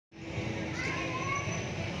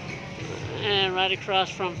And right across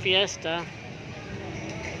from Fiesta.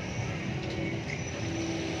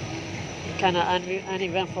 Kind of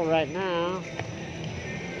uneventful right now.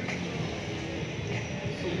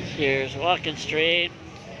 Here's Walking Street.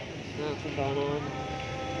 Nothing going on.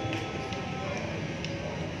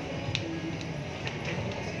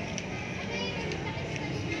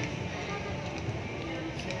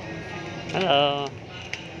 Hello.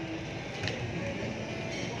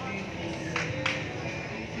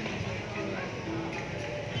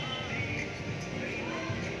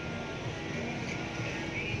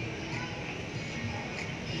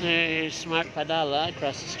 There's Smart Padala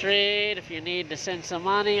across the street. If you need to send some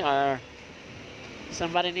money or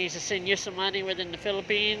somebody needs to send you some money within the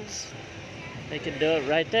Philippines, they can do it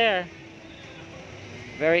right there.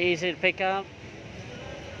 Very easy to pick up.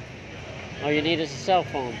 All you need is a cell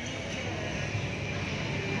phone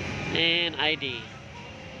and ID.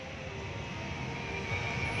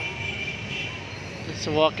 It's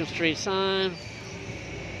a Walking Street sign.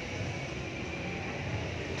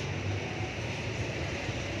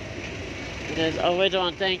 And as always, I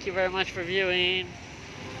want to thank you very much for viewing.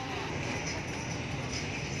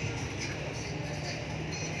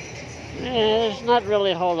 There's not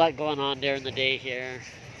really a whole lot going on during the day here.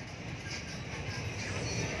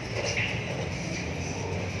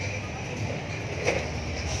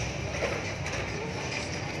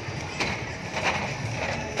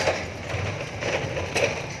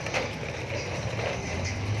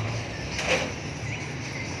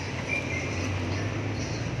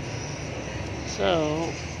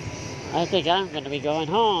 So, I think I'm going to be going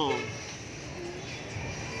home.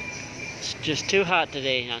 It's just too hot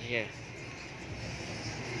today out here.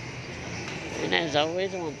 And as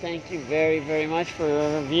always, I want to thank you very, very much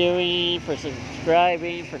for viewing, for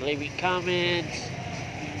subscribing, for leaving comments.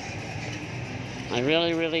 I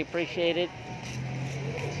really, really appreciate it.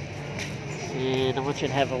 And I want you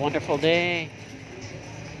to have a wonderful day.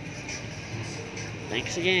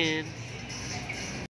 Thanks again.